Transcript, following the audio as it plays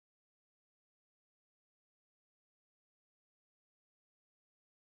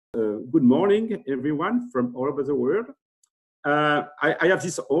good morning, everyone from all over the world. I have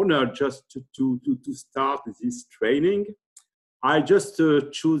this honor just to start this training. I just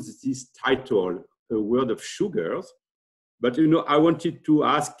choose this title, A World of Sugars, but I wanted to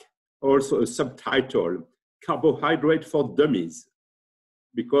ask also a subtitle, Carbohydrate for Dummies,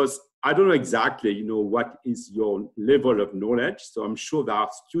 because I don't know exactly, what is your level of knowledge. So I'm sure that our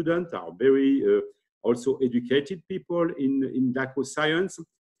students are very also educated people in glycoscience.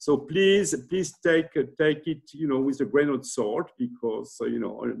 So please take it, with a grain of salt, because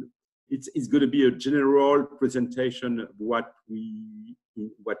it's going to be a general presentation of what we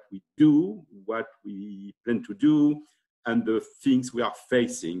do, what we plan to do, and the things we are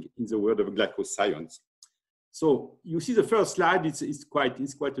facing in the world of glycoscience. So you see the first slide, it's quite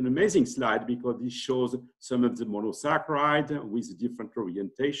an amazing slide, because it shows some of the monosaccharide with different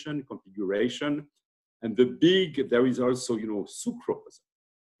orientation, configuration. And there is also, sucrose.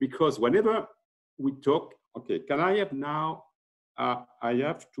 Because whenever we talk, okay, can I have now, I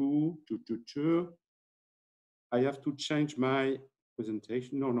have to change my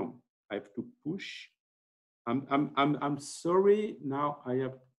presentation. No, I have to push. I'm sorry, now I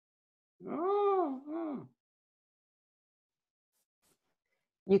have,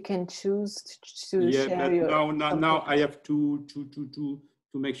 You can choose to share your. Now I have to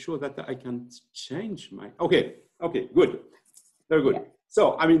make sure that I can change my. Okay, good, very good. Yeah.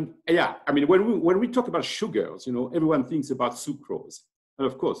 So when we talk about sugars, everyone thinks about sucrose, and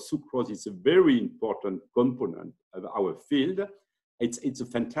of course sucrose is a very important component of our field. It's a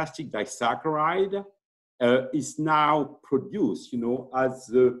fantastic disaccharide. It's now produced,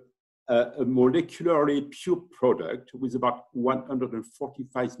 as a molecularly pure product with about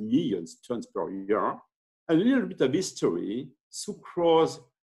 145 million tons per year. And a little bit of history, sucrose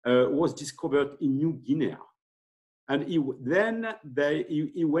was discovered in New Guinea. And he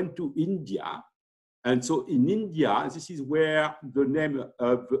went to India. And so in India, this is where the name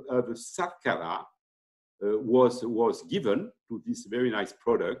of saccharide was given to this very nice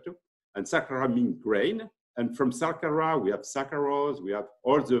product. And saccharide means grain. And from saccharide, we have saccharose, we have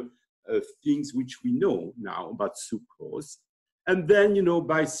all the things which we know now about sucrose. And then,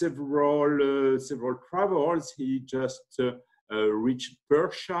 by several travels, he just reached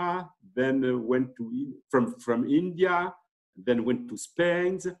Persia, then went from India, then went to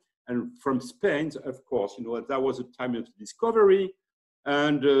Spain. And from Spain, of course, that was a time of discovery.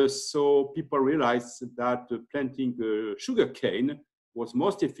 And so people realized that planting sugarcane was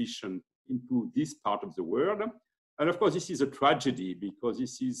most efficient into this part of the world. And of course, this is a tragedy, because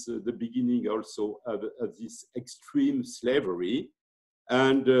this is the beginning also of this extreme slavery,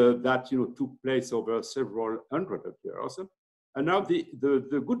 and that took place over several hundred of years. And now the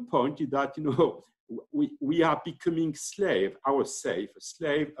good point is that we are becoming slave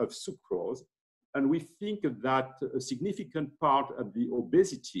of sucrose, and we think that a significant part of the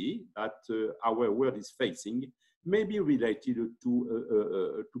obesity that our world is facing may be related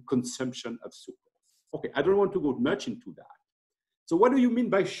to consumption of sucrose. Okay, I don't want to go much into that. So what do you mean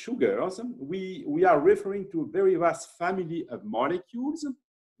by sugars? We are referring to a very vast family of molecules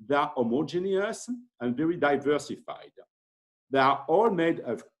that are homogeneous and very diversified. They are all made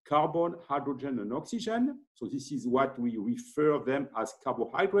of carbon, hydrogen, and oxygen. So this is what we refer them as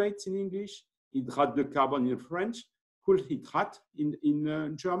carbohydrates in English, hydrate de carbone in French, Kohlenhydrate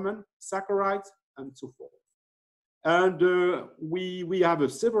in German, saccharides, and so forth. And we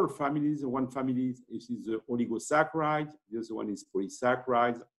have several families. One family is oligosaccharide, the other one is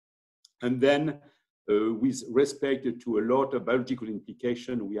polysaccharides. And then with respect to a lot of biological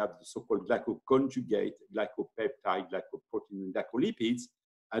implication, we have the so-called glycoconjugate, glycopeptide, glycoprotein, and glycolipids,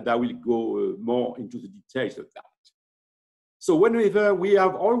 and I will go more into the details of that. So whenever we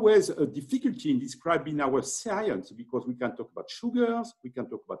have always a difficulty in describing our science, because we can talk about sugars, we can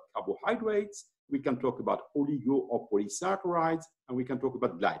talk about carbohydrates, we can talk about oligo or polysaccharides, and we can talk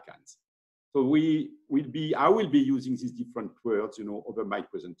about glycans. So I will be using these different words, over my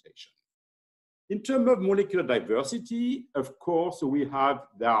presentation. In terms of molecular diversity, of course,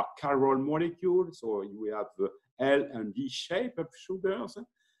 there are chiral molecules, so we have the L and D shape of sugars,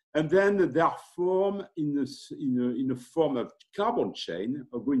 and then they are formed in a form of carbon chain,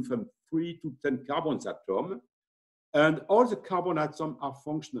 going from 3 to 10 carbon atoms, and all the carbon atoms are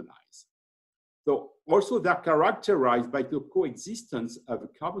functionalized. So also they're characterized by the coexistence of a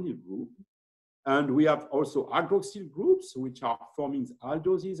carbonyl group, and we have also hydroxyl groups, which are forming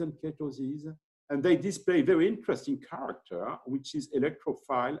aldoses and ketoses, and they display very interesting character, which is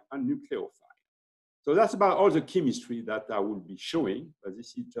electrophile and nucleophile. So that's about all the chemistry that I will be showing, but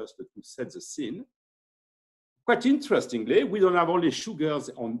this is just to set the scene. Quite interestingly, we don't have only sugars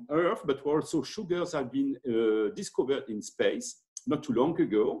on Earth, but also sugars have been discovered in space not too long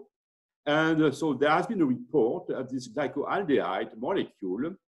ago. And so there has been a report of this glycoaldehyde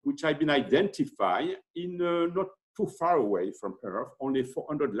molecule, which has been identified in not too far away from Earth, only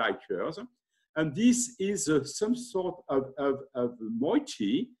 400 light years. And this is some sort of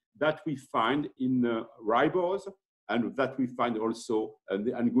moiety that we find in ribose, and that we find also,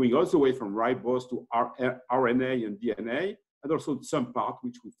 and going all the way from ribose to RNA and DNA, and also some part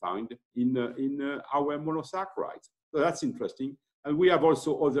which we find in our monosaccharides. So that's interesting. And we have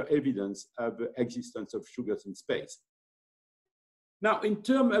also other evidence of the existence of sugars in space. Now, in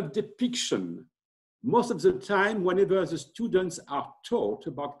terms of depiction, most of the time, whenever the students are taught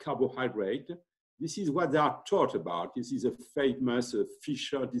about carbohydrate, this is what they are taught about. This is a famous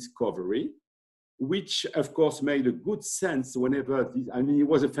Fisher discovery, which of course made a good sense whenever this, I mean, it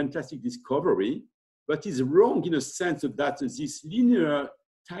was a fantastic discovery, but it's wrong in a sense that this linear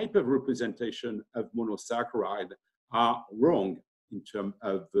type of representation of monosaccharide are wrong in terms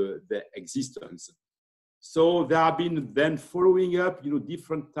of their existence. So there have been then following up,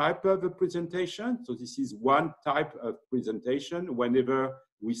 different type of presentation. So this is one type of presentation whenever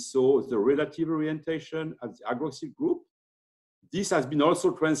we saw the relative orientation of the hydroxyl group. This has been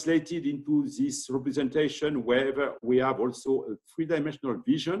also translated into this representation wherever we have also a three-dimensional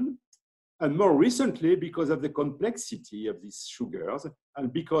vision. And more recently, because of the complexity of these sugars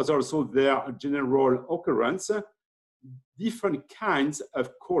and because also their general occurrence, different kinds of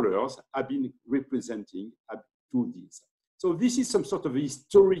colors have been representing to this. So this is some sort of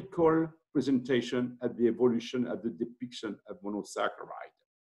historical presentation of the evolution of the depiction of monosaccharide.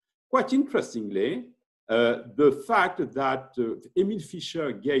 Quite interestingly, the fact that Emil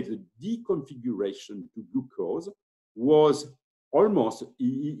Fischer gave the deconfiguration to glucose was almost,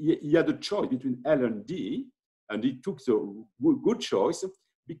 he had a choice between L and D, and he took the good choice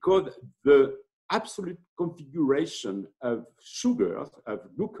because the absolute configuration of sugars, of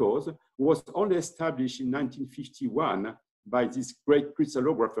glucose, was only established in 1951 by this great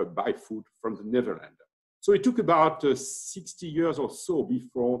crystallographer Bijvoet from the Netherlands. So it took about 60 years or so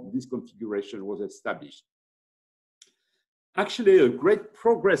before this configuration was established. Actually, a great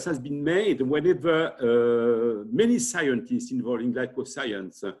progress has been made whenever many scientists involved in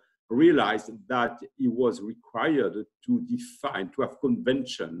glycoscience realized that it was required to define, to have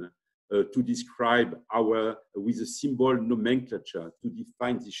convention to describe with a symbol nomenclature to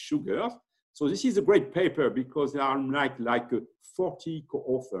define these sugars. So this is a great paper because there are like 40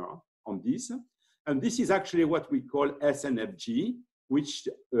 co-authors on this. And this is actually what we call SNFG, which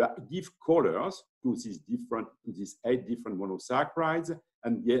give colors to these 8 different monosaccharides,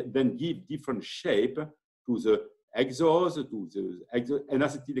 and then give different shape to the exose, to the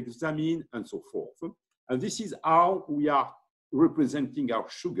N-acetylhexamine, and so forth. And this is how we are representing our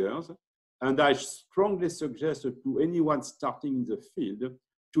sugars. And I strongly suggest to anyone starting in the field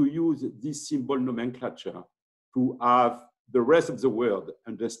to use this symbol nomenclature to have the rest of the world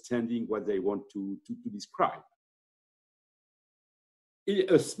understanding what they want to describe.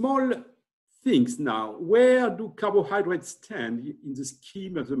 A small things now, where do carbohydrates stand in the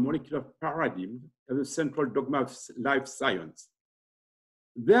scheme of the molecular paradigm of the central dogma of life science?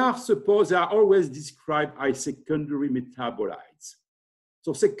 They are always described as secondary metabolites.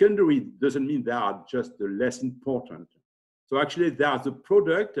 So secondary doesn't mean they are just the less important. So actually they are the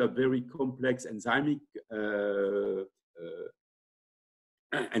product of very complex enzymic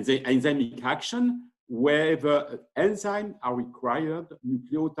action, wherever enzymes are required,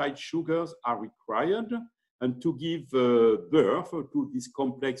 nucleotide sugars are required, and to give birth to this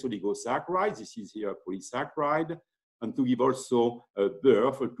complex oligosaccharides, this is here a polysaccharide, and to give also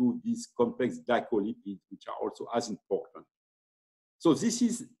birth to these complex glycolipids, which are also as important. So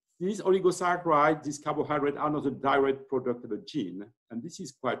these oligosaccharides, these carbohydrates are not a direct product of a gene, and this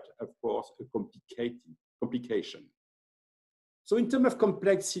is quite, of course, a complication. So in terms of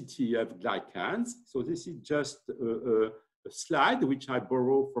complexity of glycans, so this is just a slide which I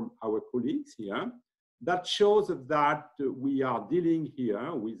borrow from our colleagues here that shows that we are dealing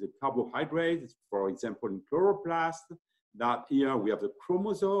here with the carbohydrates, for example, in chloroplast, that here we have the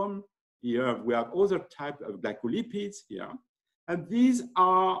chromosome, here we have other type of glycolipids here. And these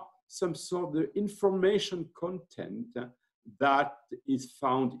are some sort of information content that is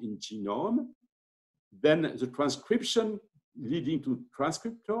found in genome. Then the transcription leading to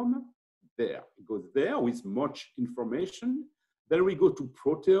transcriptome, there, it goes there with much information. Then we go to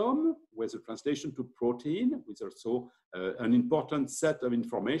proteome, where the translation to protein, with also an important set of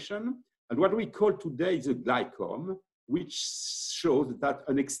information. And what we call today is a glycome, which shows that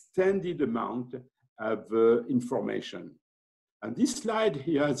an extended amount information. And this slide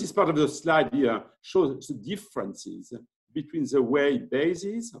here, this part of the slide here shows the differences between the way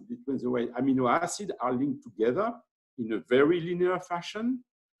bases, between the way amino acids are linked together in a very linear fashion,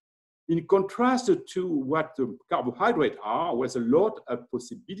 in contrast to what the carbohydrates are, where there's a lot of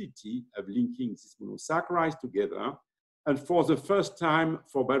possibility of linking these monosaccharides together. And for the first time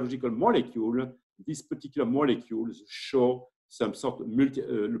for biological molecule, these particular molecules show some sort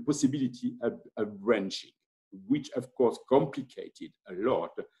of possibility of branching, which of course complicated a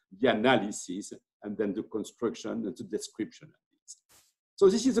lot the analysis and then the construction and the description of this. So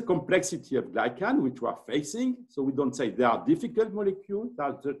this is the complexity of glycan which we are facing. So we don't say they are difficult molecules, they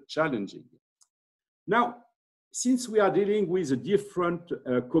are challenging. Now, since we are dealing with a different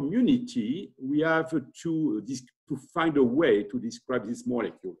community, we have to find a way to describe this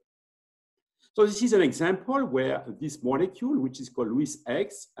molecule. So this is an example where this molecule, which is called Lewis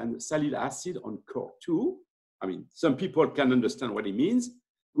X and salicylic acid on core 2, I mean, some people can understand what it means,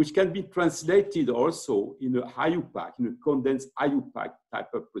 which can be translated also in a IUPAC, in a condensed IUPAC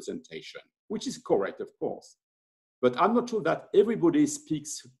type of presentation, which is correct, of course. But I'm not sure that everybody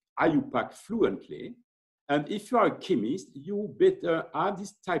speaks IUPAC fluently. And if you are a chemist, you better add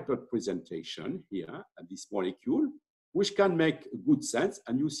this type of presentation here at this molecule, which can make good sense.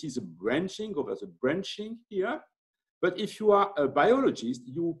 And you see the branching over the branching here. But if you are a biologist,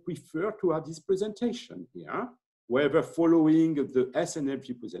 you prefer to have this presentation here, wherever following the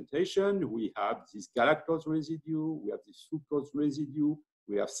SNFG presentation, we have this galactose residue, we have this fructose residue,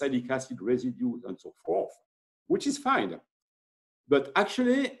 we have salicylic acid residue, and so forth, which is fine. But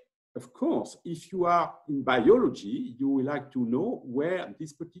actually, of course, if you are in biology, you will like to know where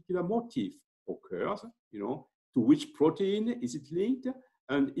this particular motif occurs, to which protein is it linked?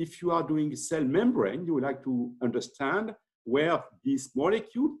 And if you are doing cell membrane, you would like to understand where this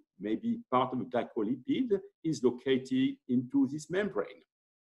molecule, maybe part of a glycolipid, is located into this membrane.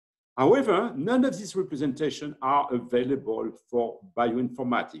 However, none of these representations are available for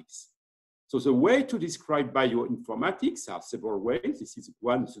bioinformatics. So the way to describe bioinformatics are several ways. This is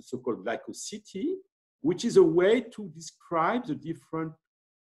one, the so-called glycosity, which is a way to describe the different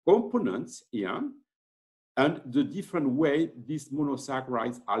components here and the different way these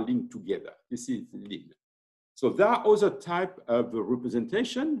monosaccharides are linked together. This is linked. So there are other types of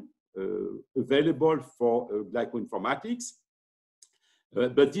representation available for glycoinformatics,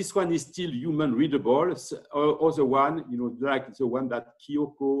 but this one is still human readable. Other one, like the one that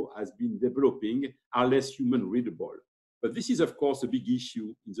Kyoko has been developing, are less human readable. But this is, of course, a big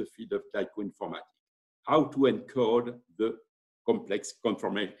issue in the field of glycoinformatics: how to encode the complex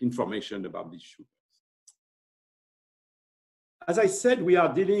information about these sugars. As I said, we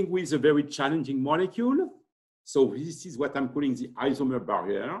are dealing with a very challenging molecule. So this is what I'm calling the isomer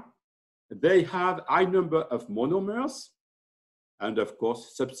barrier. They have high number of monomers. And of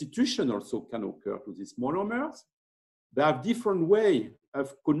course, substitution also can occur to these monomers. They have different ways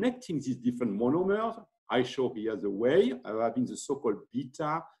of connecting these different monomers. I show here the way of having the so-called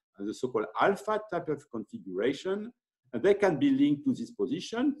beta and the so-called alpha type of configuration. And they can be linked to this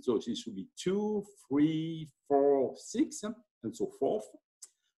position. So this should be 2, 3, 4, 6, and so forth.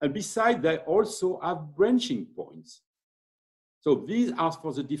 And besides, they also have branching points. So these are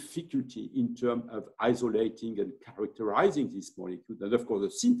for the difficulty in terms of isolating and characterizing this molecule, and of course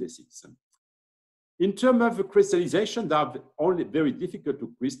the synthesis. In terms of crystallization, they are only very difficult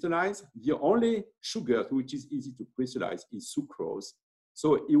to crystallize. The only sugar which is easy to crystallize is sucrose.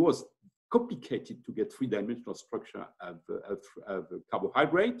 So it was complicated to get three-dimensional structure of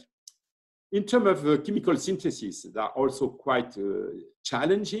carbohydrate. In terms of chemical synthesis, they are also quite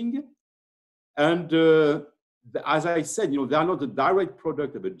challenging. And as I said, they are not a direct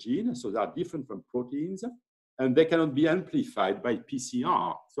product of a gene, so they are different from proteins, and they cannot be amplified by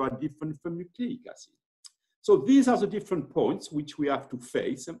PCR, so are different from nucleic acid. So these are the different points which we have to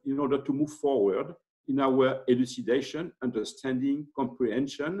face in order to move forward in our elucidation, understanding,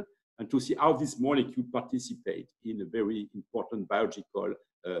 comprehension, and to see how this molecule participate in a very important biological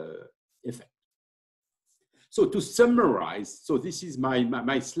effect. So to summarize, so this is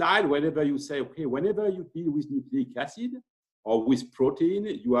my slide. Whenever you say, okay, whenever you deal with nucleic acid or with protein,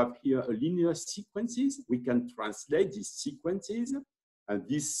 you have here a linear sequences. We can translate these sequences. And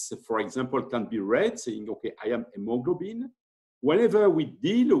this, for example, can be read saying, okay, I am hemoglobin. Whenever we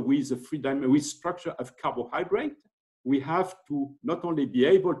deal with the with structure of carbohydrate, we have to not only be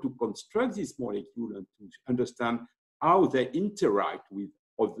able to construct this molecule and to understand how they interact with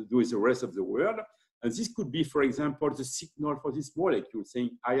the rest of the world. And this could be, for example, the signal for this molecule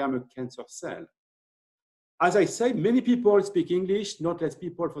saying, I am a cancer cell. as I say, many people speak English, not less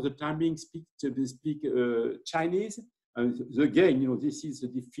people for the time being speak Chinese. And again, this is the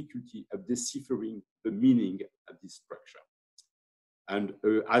difficulty of deciphering the meaning of this structure. And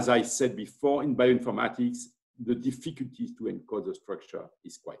as I said before, in bioinformatics, the difficulty to encode the structure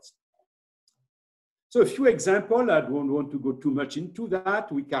is quite small. So a few examples, I don't want to go too much into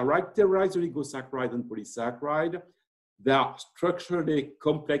that. We characterize the oligosaccharide and polysaccharide. They are structurally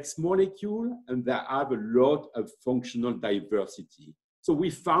complex molecules, and they have a lot of functional diversity. So we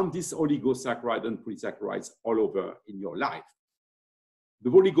found these oligosaccharide and polysaccharides all over in your life.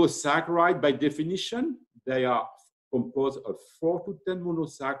 The oligosaccharide, by definition, they are composed of 4 to 10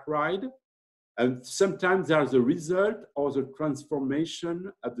 monosaccharide, and sometimes there's a result or the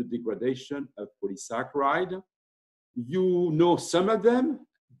transformation of the degradation of polysaccharide. You know some of them: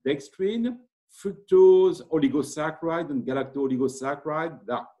 dextrin, fructose oligosaccharide, and galacto-oligosaccharide.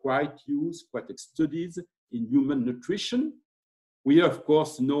 They are quite used, quite studied in human nutrition. We, of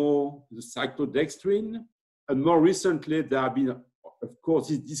course, know the cyclodextrin, and more recently, there have been, of course,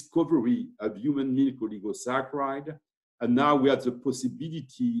 this discovery of human milk oligosaccharide, and now we have the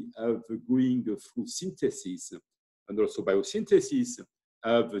possibility of going through synthesis and also biosynthesis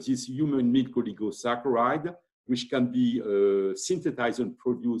of this human milk oligosaccharide, which can be synthesized and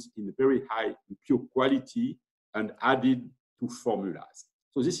produced in very high pure quality and added to formulas.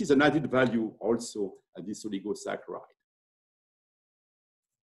 So this is an added value also of this oligosaccharide.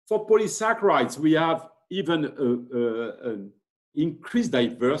 For polysaccharides, we have even an increased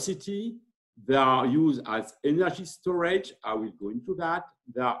diversity. They are used as energy storage. I will go into that.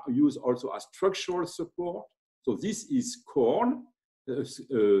 They are used also as structural support. So this is corn.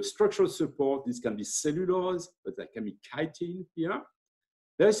 Structural support, this can be cellulose, but that can be chitin here.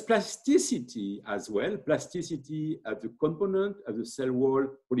 There is plasticity as well, plasticity of the component of the cell wall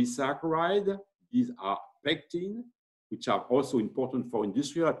polysaccharide. These are pectin, which are also important for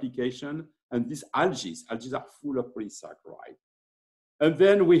industrial application, and these algae are full of polysaccharide. And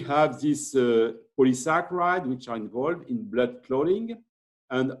then we have this polysaccharide, which are involved in blood clotting,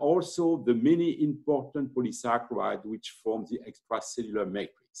 and also the many important polysaccharides which form the extracellular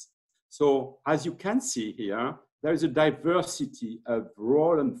matrix. So as you can see here, there is a diversity of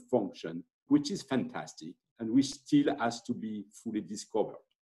role and function, which is fantastic, and which still has to be fully discovered.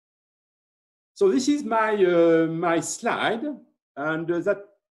 So this is my slide, and that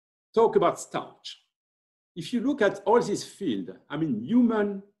talk about starch. If you look at all this field, I mean,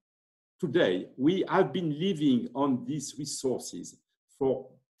 human today, we have been living on these resources for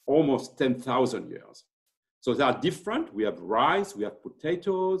almost 10,000 years. So they are different. We have rice, we have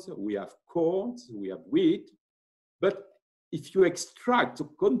potatoes, we have corn, we have wheat. But if you extract a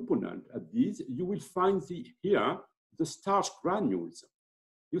component of these, you will find here the starch granules.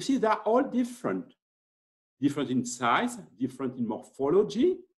 You see, they're all different in size, different in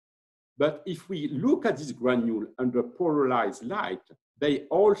morphology. But if we look at this granule under polarized light, they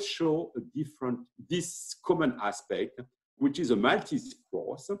all show this common aspect, which is a maltese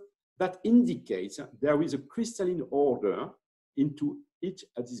cross that indicates there is a crystalline order into each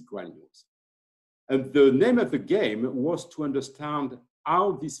of these granules. And the name of the game was to understand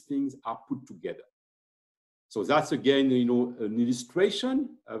how these things are put together. So that's again, an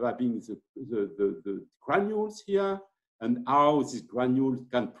illustration of having the granules here and how these granules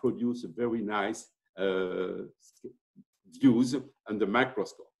can produce very nice views under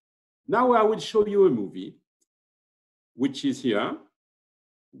microscope. Now I will show you a movie, which is here,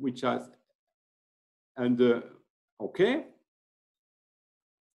 which has, and okay,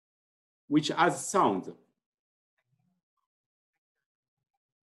 which has sound.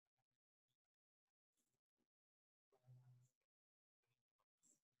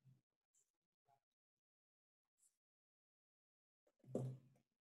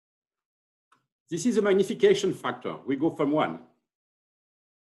 This is a magnification factor. We go from 1.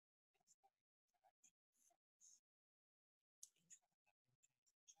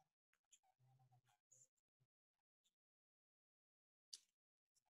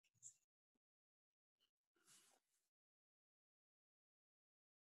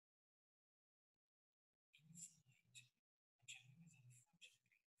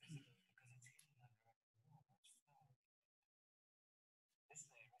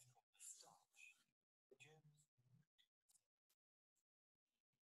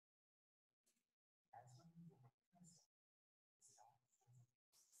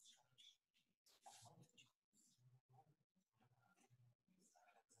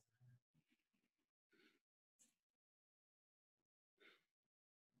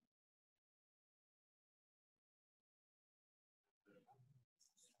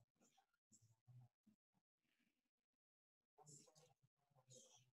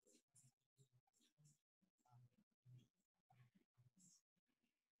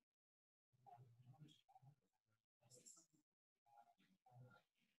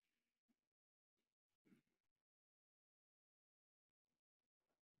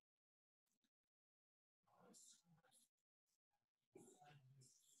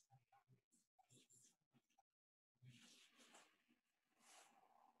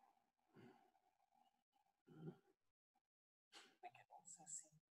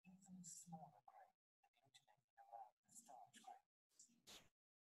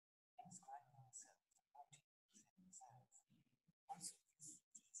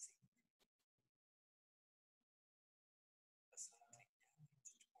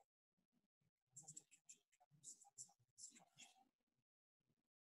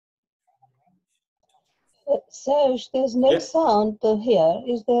 Serge, there's no sound here.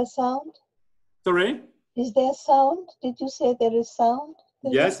 Is there sound? Sorry? Is there sound? Did you say there is sound?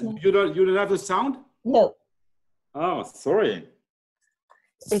 Yes, no. you don't have the sound? No. Oh, sorry.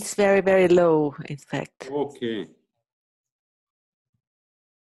 It's very, very low, in fact. Okay.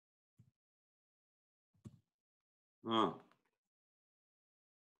 Ah.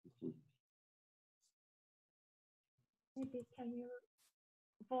 Maybe can you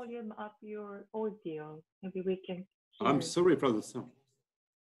volume up your audio? Maybe we can hear. I'm sorry for the sound.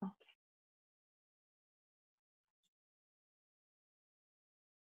 Okay.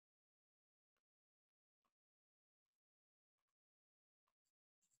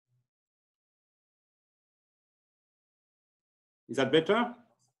 Is that better?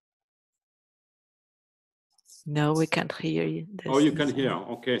 No, we can't hear you. Oh, you can hear.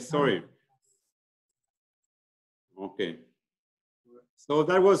 Okay, sorry. Okay. So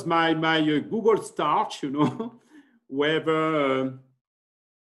that was my Google start, you know, whether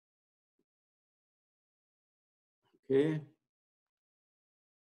okay.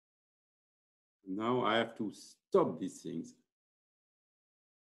 Now I have to stop these things.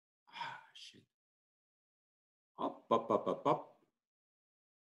 Ah, shit. Up, up, up, up, up.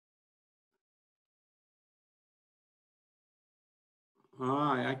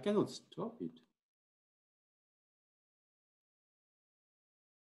 Ah, I cannot stop it.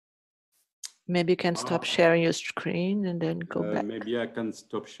 Maybe you can stop sharing your screen and then go back. Maybe I can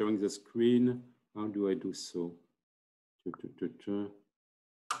stop sharing the screen. How do I do so?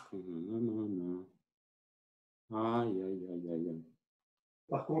 Ah, yeah.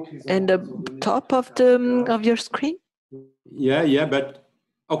 And the top of your screen? Yeah, but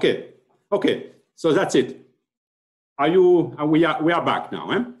okay. So that's it. Are you? We are back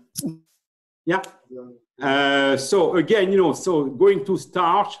now, eh? Yeah. So again, you know, so going to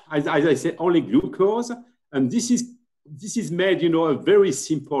starch, as I said, only glucose, and this is made, you know, a very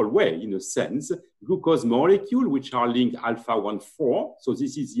simple way, in a sense. Glucose molecule, which are linked alpha-1,4. So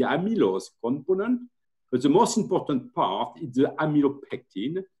this is the amylose component. But the most important part is the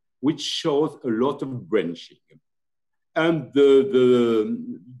amylopectin, which shows a lot of branching. And the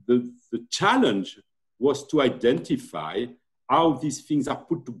challenge was to identify how these things are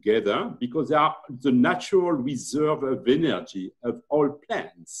put together, because they are the natural reserve of energy of all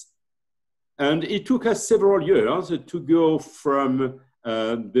plants. And it took us several years to go from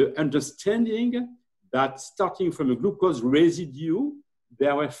the understanding that starting from a glucose residue,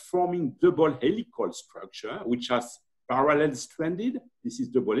 they were forming double helical structure, which has parallel stranded. This is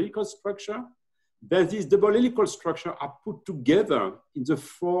double helical structure. Then these double helical structure are put together in the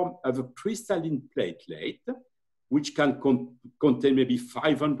form of a crystalline platelet, which can contain maybe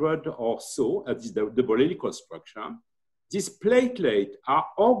 500 or so of this double helical structure. These platelets are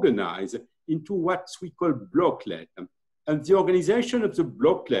organized into what we call blocklet. And the organization of the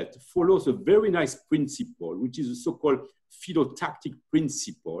blocklet follows a very nice principle, which is a so-called phylotactic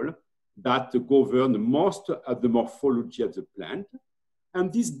principle that governs most of the morphology of the plant.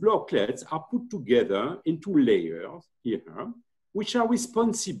 And these blocklets are put together into layers here, which are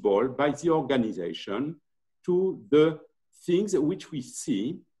responsible by the organization to the things which we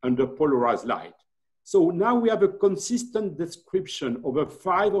see under polarized light. So now we have a consistent description over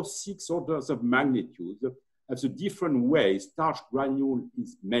 5 or 6 orders of magnitude of the different ways starch granule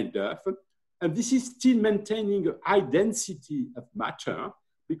is made of. And this is still maintaining a high density of matter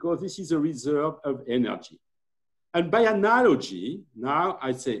because this is a reserve of energy. And by analogy, now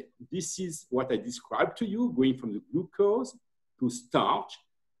I say, this is what I described to you, going from the glucose to starch.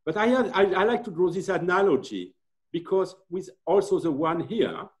 But I like to draw this analogy because with also the one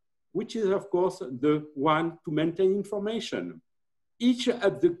here, which is of course the one to maintain information. Each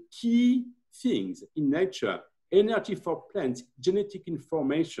of the key things in nature, energy for plants, genetic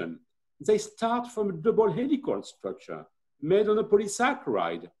information, they start from a double helical structure made on a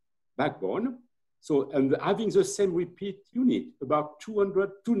polysaccharide backbone. So, and having the same repeat unit, about 2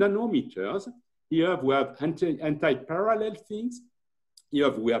 nanometers. Here we have anti-parallel things. Here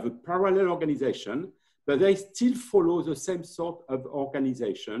we have a parallel organization, but they still follow the same sort of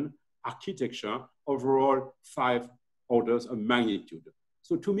organization, architecture, overall 5 orders of magnitude.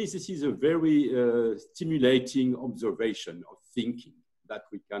 So to me, this is a very stimulating observation of thinking that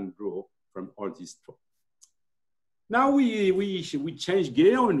we can draw from all these talk. Now we change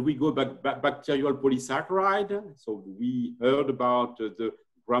gear and we go back bacterial polysaccharide. So we heard about the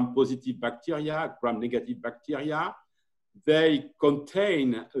gram-positive bacteria, gram-negative bacteria. They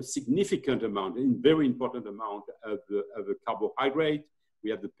contain a significant amount, a very important amount of a carbohydrate. We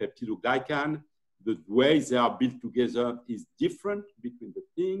have the peptidoglycan. The way they are built together is different between the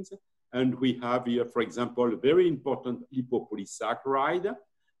things. And we have here, for example, a very important lipopolysaccharide,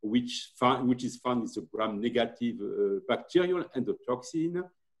 which is found in the gram-negative bacterial endotoxin.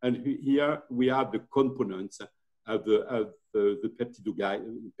 And here we have the components of the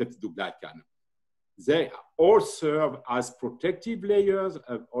peptidoglycan. They all serve as protective layers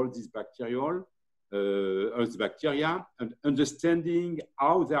of all these bacteria, and understanding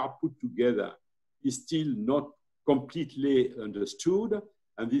how they are put together is still not completely understood.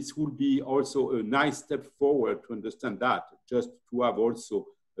 And this will be also a nice step forward to understand that, just to have also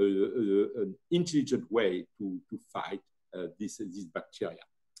an intelligent way to fight these bacteria.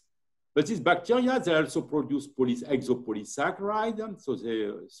 But these bacteria, they also produce exopolysaccharide. So they,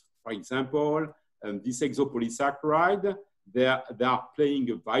 for example, this exopolysaccharide, they are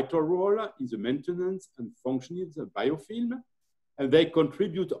playing a vital role in the maintenance and functioning of the biofilm. And they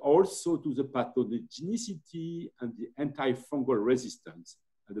contribute also to the pathogenicity and the antifungal resistance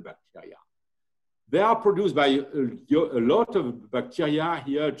of the bacteria. They are produced by a lot of bacteria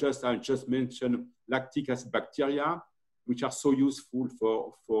here. I just mentioned lactic acid bacteria, which are so useful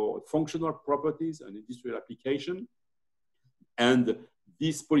for functional properties and industrial application. And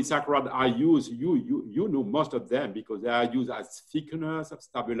these polysaccharides are used, you know most of them, because they are used as thickeners,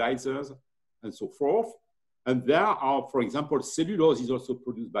 stabilizers, and so forth. And there are, for example, cellulose is also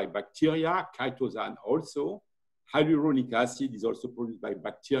produced by bacteria, chitosan also. Hyaluronic acid is also produced by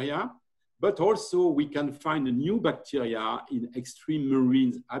bacteria. But also we can find new bacteria in extreme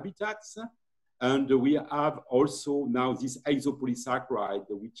marine habitats. And we have also now these exopolysaccharide,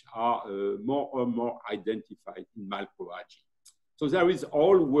 which are more and more identified in macroalgae. So there is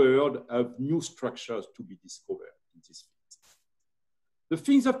all world of new structures to be discovered in this field. The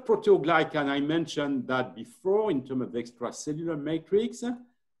things of proteoglycan, I mentioned that before in terms of the extracellular matrix,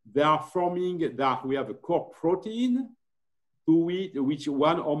 they are forming that we have a core protein to which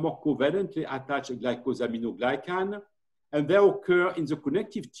one or more covalently attached glycosaminoglycan, and they occur in the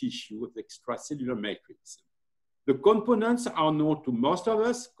connective tissue of the extracellular matrix. The components are known to most of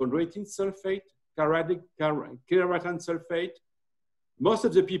us: chondroitin sulfate, keratan sulfate. Most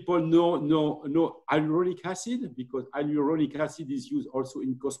of the people know hyaluronic acid, because hyaluronic acid is used also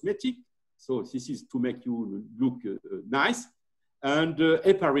in cosmetic. So this is to make you look nice. And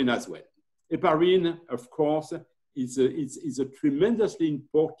heparin as well. Heparin, of course, is a tremendously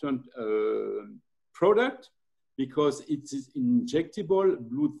important product because it is injectable,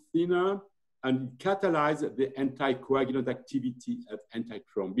 blood thinner, and it catalyzes the anticoagulant activity of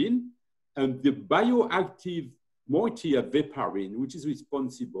antithrombin. And the bioactive moiety of heparin, which is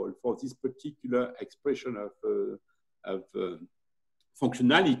responsible for this particular expression of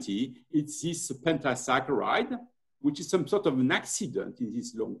functionality, it's this pentasaccharide, which is some sort of an accident in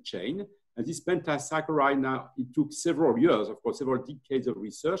this long chain. And this pentasaccharide now, it took several years, of course, several decades of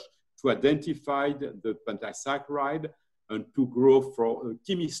research to identify the pentasaccharide and to grow for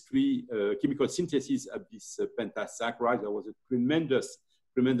chemical synthesis of this pentasaccharide. There was a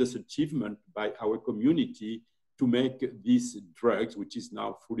tremendous achievement by our community to make these drugs, which is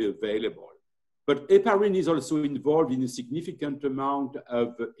now fully available. But heparin is also involved in a significant amount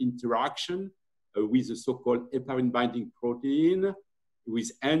of interaction with the so-called heparin binding protein,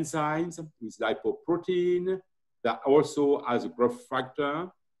 with enzymes, with lipoprotein, that also has a growth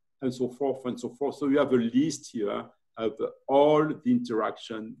factor, and so forth and so forth. So you have a list here of all the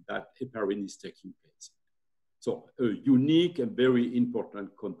interaction that heparin is taking place. So a unique and very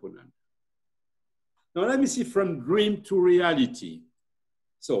important component. Now let me see from dream to reality.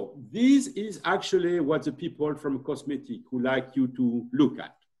 So this is actually what the people from cosmetic would like you to look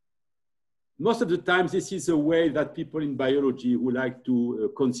at. Most of the time, this is a way that people in biology would like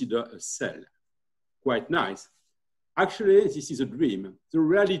to consider a cell. Quite nice. Actually, this is a dream. The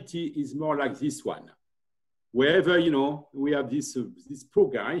reality is more like this one. Wherever, you know, we have this poor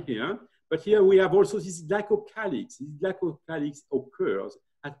guy here, but here we have also this glycocalyx. This glycocalyx occurs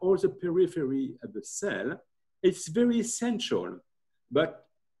at all the periphery of the cell. It's very essential, but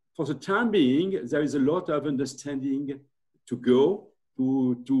for the time being, there is a lot of understanding to go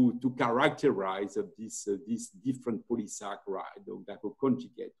to characterize these different polysaccharides or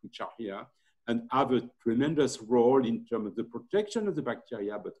glycoconjugates, which are here, and have a tremendous role in terms of the protection of the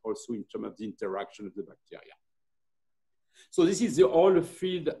bacteria, but also in terms of the interaction of the bacteria. So this is the whole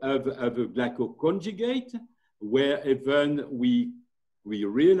field of a glycoconjugate. where even we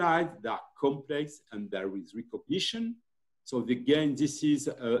realize they are complex and there is recognition. So again, this is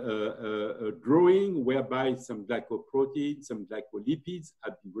a drawing whereby some glycoproteins, some glycolipids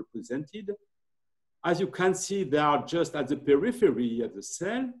have been represented. As you can see, they are just at the periphery of the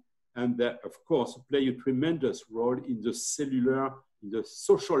cell, and they, of course, play a tremendous role in the cellular, in the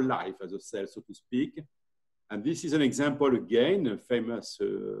social life of the cell, so to speak. And this is an example, again, a famous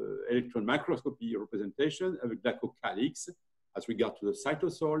electron microscopy representation of a glycocalyx as regard to the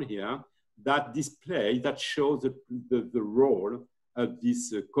cytosol here, that display, that shows the role of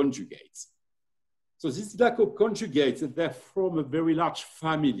these conjugates. So these glycoconjugates, they form a very large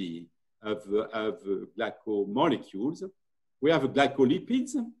family of glycomolecules. We have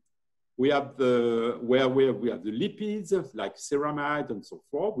glycolipids. We have where we have the lipids like ceramide and so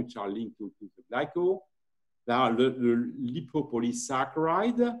forth, which are linked to the glyco. There are the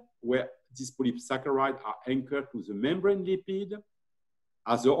lipopolysaccharide, where these polysaccharides are anchored to the membrane lipid.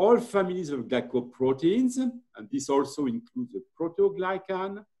 As all families of glycoproteins, and this also includes the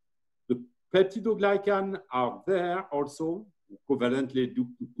proteoglycan, the peptidoglycan are there also, covalently due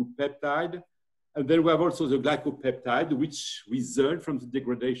to peptide. And then we have also the glycopeptide, which result from the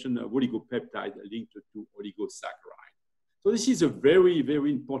degradation of oligopeptide linked to oligosaccharide. So this is a very,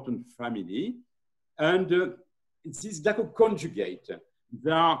 very important family. And these glycoconjugates,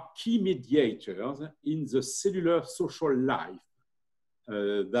 they are key mediators in the cellular social life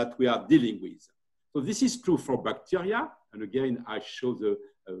that we are dealing with. So this is true for bacteria. And again, I show the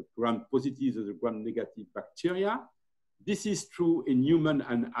gram-positive and the gram-negative bacteria. This is true in human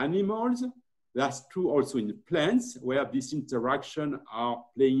and animals. That's true also in plants, where this interaction are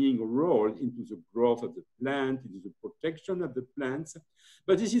playing a role into the growth of the plant, into the protection of the plants.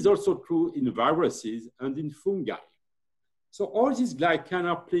 But this is also true in viruses and in fungi. So all these glycans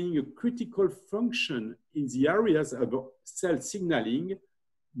are playing a critical function in the areas of cell signaling,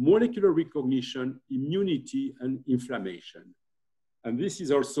 molecular recognition, immunity, and inflammation. And this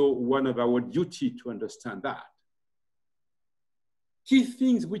is also one of our duty to understand that. Key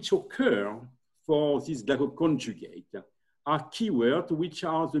things which occur for this glycoconjugate are keywords which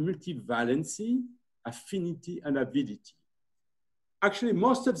are the multivalency, affinity, and avidity. Actually,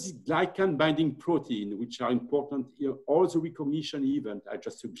 most of these glycan binding protein, which are important in all the recognition events I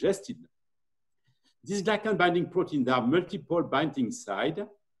just suggested, these glycan binding proteins are multiple binding sites,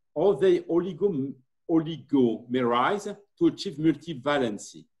 or they oligomerize to achieve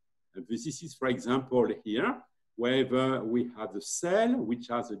multivalency. And this is, for example, here, wherever we have the cell, which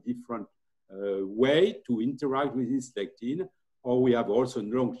has a different way to interact with this lectin, or we have also a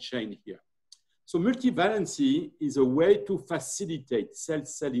long chain here. So multivalency is a way to facilitate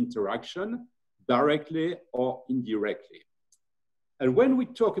cell-cell interaction directly or indirectly. And when we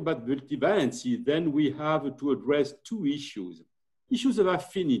talk about multivalency, then we have to address two issues. Issues of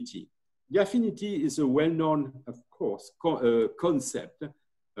affinity. The affinity is a well-known, of course, concept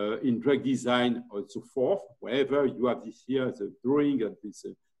in drug design and so forth. Wherever you have this here, the drawing of this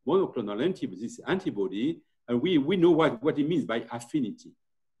monoclonal antibody, this antibody, and we know what it means by affinity.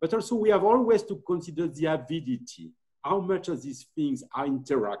 But also we have always to consider the avidity, how much of these things are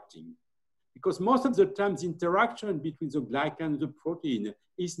interacting. Because most of the time the interaction between the glycan and the protein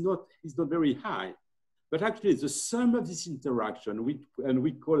is not very high. But actually the sum of this interaction, and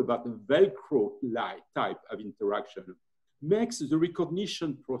we call about the Velcro-like type of interaction, makes the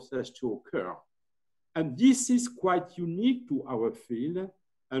recognition process to occur. And this is quite unique to our field.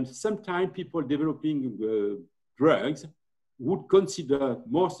 And sometimes people developing drugs would consider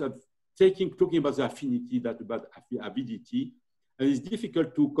most of talking about the affinity than about avidity. And it's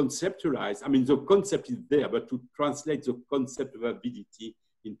difficult to conceptualize. I mean, the concept is there, but to translate the concept of avidity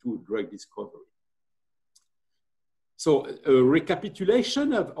into drug discovery. So a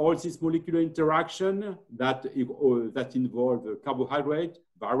recapitulation of all this molecular interaction that involve carbohydrate,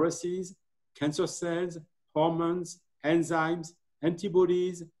 viruses, cancer cells, hormones, enzymes,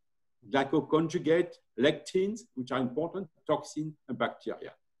 antibodies, glycoconjugate, lectins, which are important, toxin, and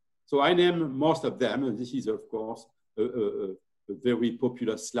bacteria. So I name most of them, and this is, of course, a very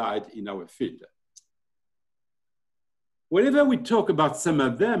popular slide in our field. Whenever we talk about some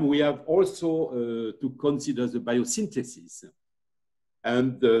of them, we have also to consider the biosynthesis.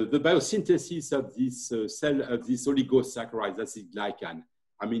 And the biosynthesis of this cell, of this oligosaccharide, that's the glycan.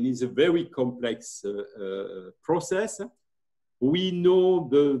 I mean, it's a very complex process. We know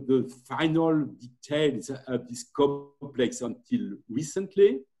the final details of this complex until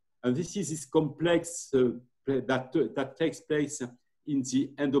recently. And this is this complex that takes place in the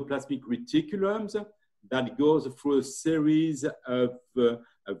endoplasmic reticulums that goes through a series of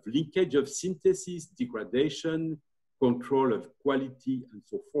of linkage of synthesis, degradation, control of quality, and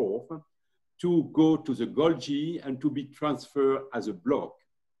so forth, to go to the Golgi and to be transferred as a block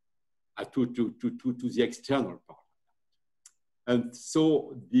to the external part. And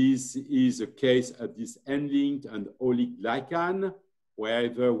so this is a case of this N-linked and O-linked glycan,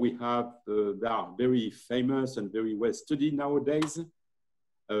 wherever we have, they are very famous and very well studied nowadays,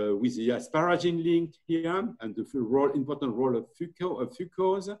 with the asparagine link here, and the important role of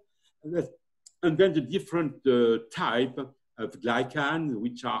fucose, and then the different type of glycan,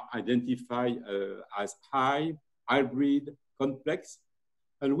 which are identified as high, hybrid, complex.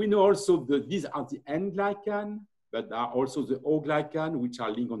 And we know also that these are the N-glycan, but there are also the O-glycan, which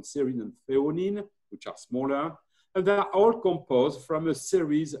are linked on serine and threonine, which are smaller. And they are all composed from a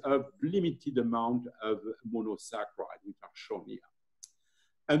series of limited amount of monosaccharides, which are shown here.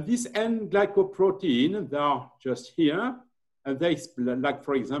 And these N-glycoprotein, they are just here. And they, like,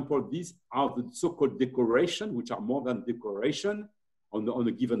 for example, these are the so-called decoration, which are more than decoration on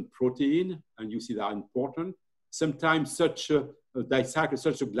a given protein. And you see they are important. Sometimes such a disaccharide,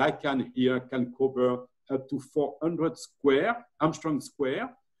 such a glycan here can cover up to 400 Armstrong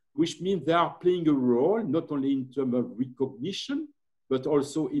square, which means they are playing a role not only in terms of recognition, but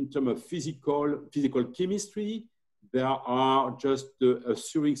also in terms of physical chemistry. They are just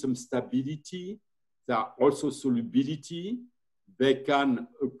assuring some stability. There are also solubility. They can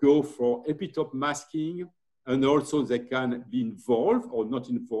go for epitope masking, and also they can be involved or not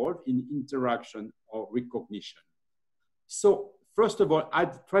involved in interaction or recognition. So first of all,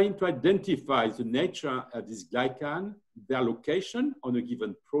 I'm trying to identify the nature of this glycan, their location on a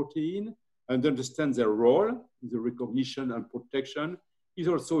given protein, and understand their role in the recognition and protection is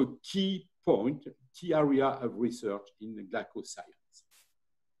also a key point, key area of research in glycoscience.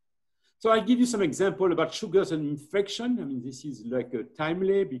 So I give you some example about sugars and infection. I mean, this is like a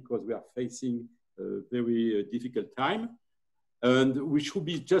timely because we are facing a very difficult time, and which should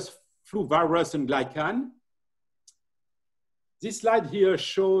be just flu virus and glycan. This slide here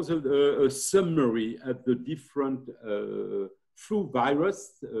shows a summary of the different flu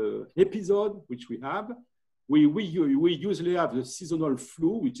virus episode which we have. We usually have the seasonal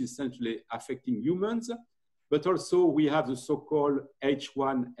flu, which is essentially affecting humans, but also we have the so-called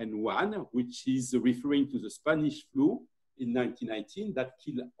H1N1, which is referring to the Spanish flu in 1919 that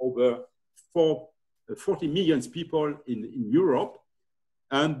killed over 40 million people in Europe.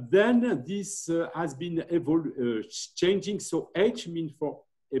 And then this has been changing. So H means for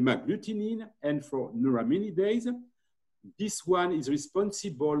hemagglutinin and for neuraminidase. This one is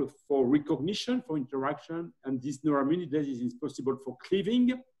responsible for recognition, for interaction, and this neuraminidase is responsible for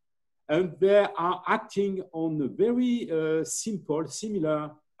cleaving. And they are acting on a very simple,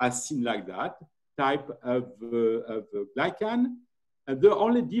 similar as seen like that, type of glycan. And the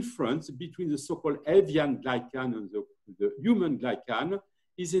only difference between the so-called avian glycan and the human glycan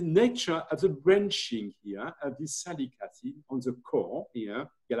is the nature of the branching here of this salic acid on the core here,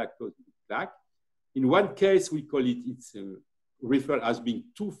 galactose plaque. In one case, we call it, it's referred as being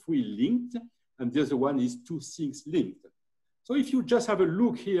 2-3 linked, and the other one is 2-6 linked. So if you just have a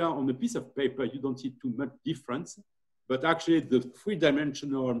look here on a piece of paper, you don't see too much difference, but actually the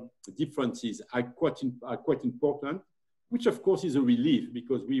 3-dimensional differences are quite important, which of course is a relief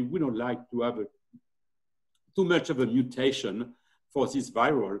because we wouldn't like to have too much of a mutation for this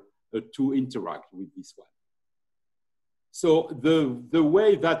viral to interact with this one. So the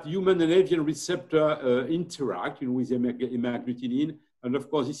way that human and avian receptor interact with hemagglutinin, and of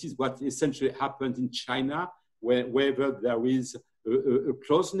course this is what essentially happens in China, wherever there is a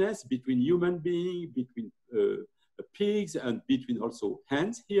closeness between human beings, between pigs, and between also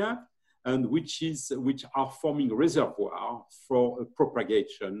hens here, and which are forming a reservoir for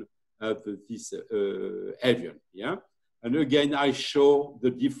propagation of this avian. Yeah. And again, I show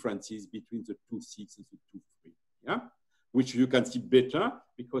the differences between the 2-6 and the 2-3, yeah? Which you can see better,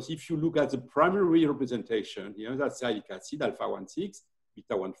 because if you look at the primary representation, you know, that's salic acid, alpha-1,6,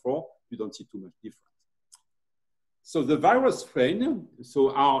 beta-1,4, you don't see too much difference. So the virus strain,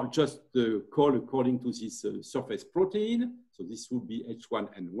 so are just called according to this surface protein. So this would be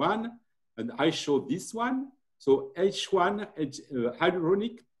H1N1, and I show this one. So H1,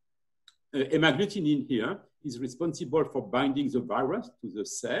 hyaluronic hemagglutinin here, is responsible for binding the virus to the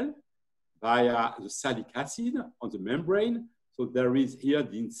cell via the salic acid on the membrane. So there is here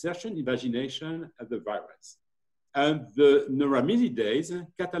the insertion, invagination of the virus. And the neuraminidase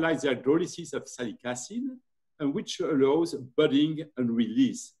catalyzes the hydrolysis of salic acid, and which allows budding and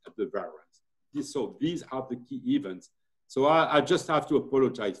release of the virus. So these are the key events. So I just have to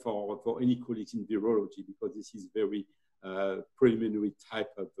apologize for any colleagues in virology because this is very preliminary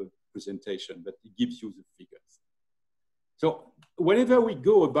type of presentation, but it gives you the figures. So whenever we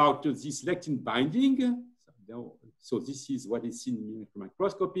go about this lectin binding, so this is what is seen in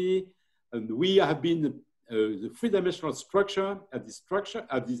microscopy, and we have been the three-dimensional structure of this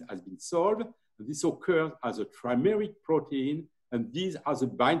has been solved. And this occurs as a trimeric protein, and these are the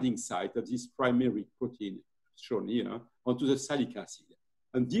binding site of this trimeric protein shown here onto the salic acid.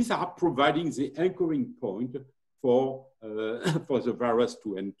 And these are providing the anchoring point for the virus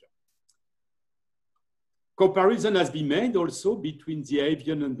to enter. Comparison has been made also between the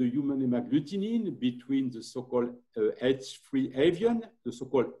avian and the human hemagglutinin, between the so-called H3 avian, the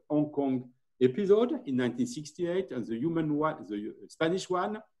so-called Hong Kong episode in 1968, and the human one, the Spanish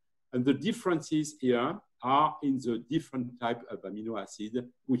one. And the differences here are in the different type of amino acid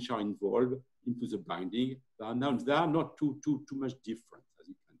which are involved into the binding. They are not too much different, as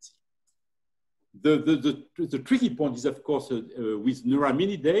you can see. The tricky point is, of course, with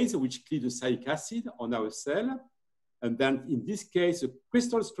neuraminidase, which cleave the salic acid on our cell. And then in this case, the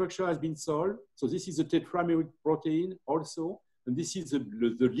crystal structure has been solved. So this is a tetrameric protein also. And this is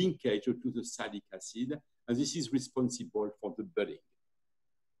the linkage to the salic acid. And this is responsible for the budding.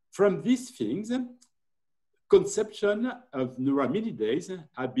 From these things, conception of neuraminidase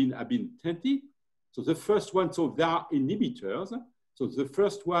have been tented. So the first one, so they are inhibitors. So the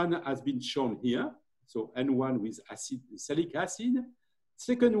first one has been shown here. So N1 with salic acid.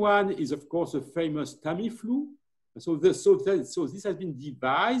 Second one is, of course, the famous Tamiflu. So this has been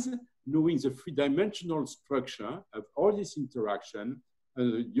devised knowing the three-dimensional structure of all this interaction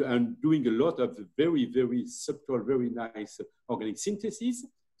and doing a lot of very, very subtle, very nice organic synthesis.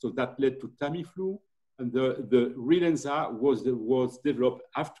 So that led to Tamiflu, and the Relenza was developed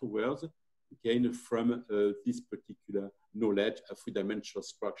afterwards, again from this particular knowledge of three-dimensional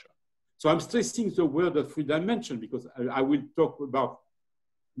structure. So I'm stressing the word of three-dimension because I will talk about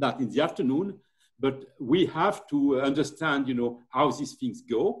that in the afternoon, but we have to understand, how these things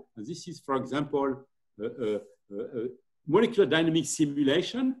go. And this is, for example, molecular dynamic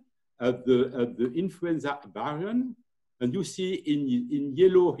simulation of the influenza variant. And you see in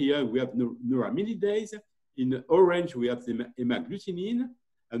yellow here, we have neuraminidase. In orange, we have the hemagglutinin,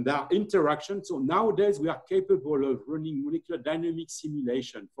 and there are interactions. So nowadays, we are capable of running molecular dynamic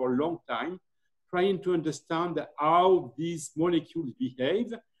simulation for a long time, trying to understand how these molecules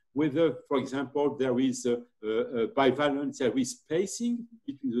behave, whether, for example, there is a bivalent, there is spacing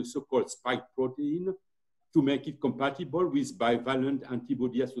between the so-called spike protein to make it compatible with bivalent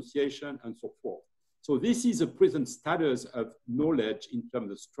antibody association and so forth. So this is a present status of knowledge in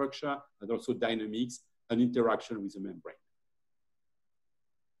terms of structure and also dynamics and interaction with the membrane.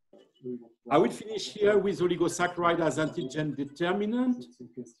 I will finish here with oligosaccharide as antigen determinant,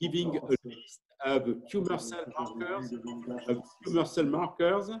 giving a list of tumor cell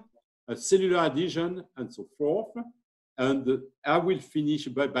markers, cellular adhesion, and so forth. And I will finish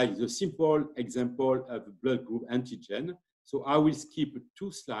by the simple example of blood group antigen. So I will skip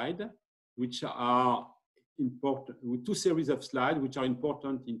 2 slides, which are important, with 2 series of slides, which are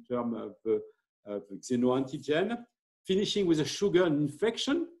important in terms of xenoantigen, finishing with a sugar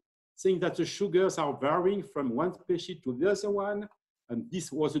infection, saying that the sugars are varying from one species to the other one. And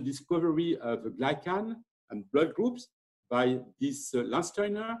this was a discovery of glycan and blood groups by this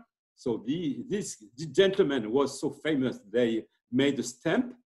Landsteiner. So this gentleman was so famous, they made a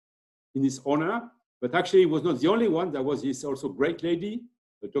stamp in his honor, but actually he was not the only one. There was this also great lady,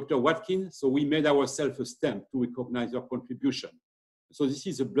 Dr. Watkins. So we made ourselves a stamp to recognize her contribution. So this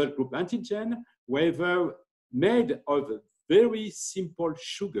is a blood group antigen, whether made of very simple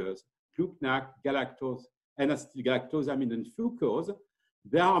sugars, glucanac, galactose, N-acetylgalactosamine, and fructose.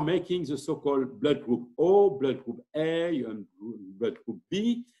 They are making the so-called blood group O, blood group A, and blood group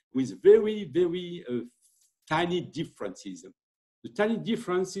B with very, very tiny differences. The tiny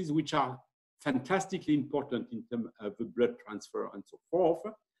differences which are fantastically important in terms of the blood transfer and so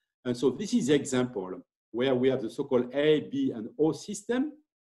forth. And so this is an example where we have the so-called A, B, and O system.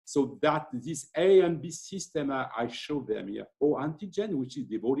 So that this A and B system, I show them here. O antigen, which is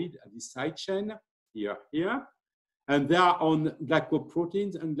devoted at the side chain here. And they are on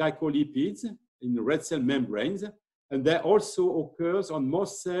glycoproteins and glycolipids in the red cell membranes. And that also occurs on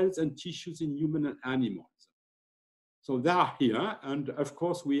most cells and tissues in human and animals. So they are here. And of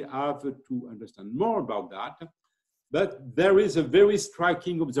course, we have to understand more about that. But there is a very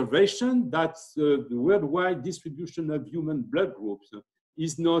striking observation that the worldwide distribution of human blood groups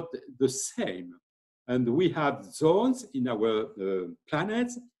is not the same. And we have zones in our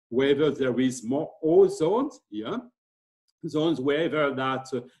planets, whether there is more O zones here, zones wherever that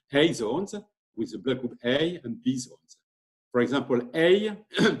A zones with the blood group A and B zones. For example, A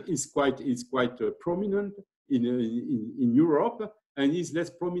is quite prominent in Europe and is less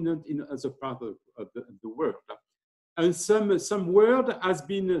prominent in other parts of the world. And some work has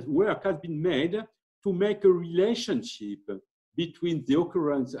been made to make a relationship between the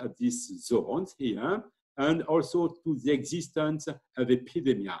occurrence of these zones here and also to the existence of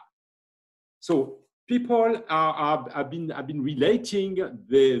epidemia. So people have been relating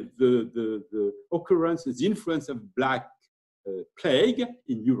the occurrence, the influence of Black plague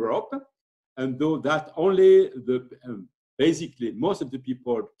in Europe, and though that only basically most of the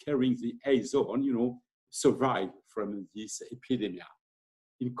people carrying the A zone, you know, survived from this epidemic.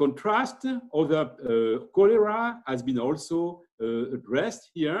 In contrast, other cholera has been also addressed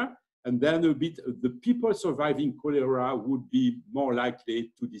here, and then a bit the people surviving cholera would be more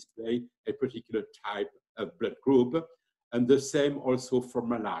likely to display a particular type of blood group, and the same also for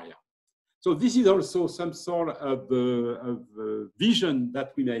malaria. So this is also some sort of vision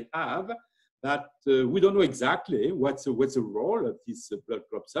that we may have, that we don't know exactly what's the role of these blood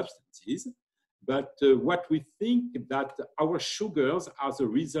clot substances, but what we think that our sugars are the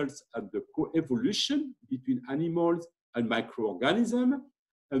results of the co-evolution between animals and microorganisms.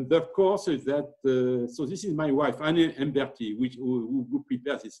 And of course, that, so this is my wife, Anne Emberti, who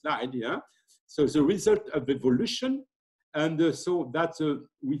prepares this slide here. So the result of evolution, and so that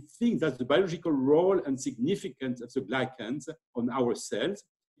we think that the biological role and significance of the glycans on our cells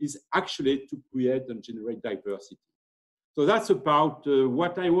is actually to create and generate diversity. So that's about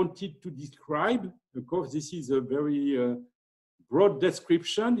what I wanted to describe. Of course, this is a very broad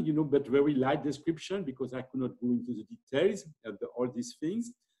description, you know, but very light description because I could not go into the details of all these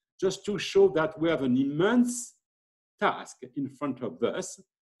things, just to show that we have an immense task in front of us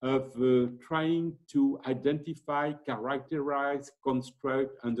of trying to identify, characterize,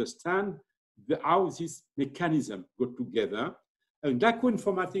 construct, understand how this mechanism go together. And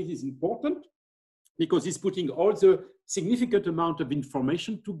glycoinformatics is important because it's putting all the significant amount of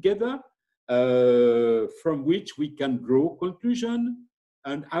information together from which we can draw conclusion.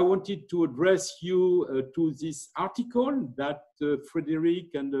 And I wanted to address you to this article that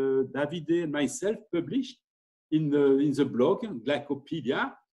Frederic and Davide and myself published in the blog,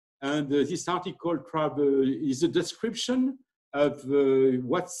 Glycopedia. And this article is a description of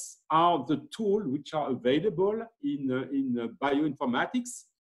what are the tools which are available in bioinformatics,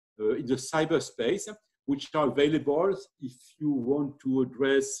 in the cyberspace, which are available if you want to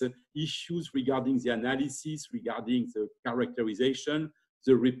address issues regarding the analysis, regarding the characterization,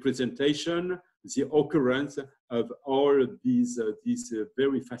 the representation, the occurrence of all these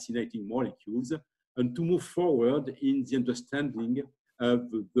very fascinating molecules, and to move forward in the understanding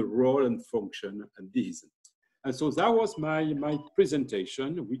of the role and function of these. And so that was my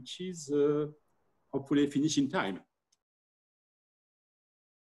presentation, which is hopefully finished in time.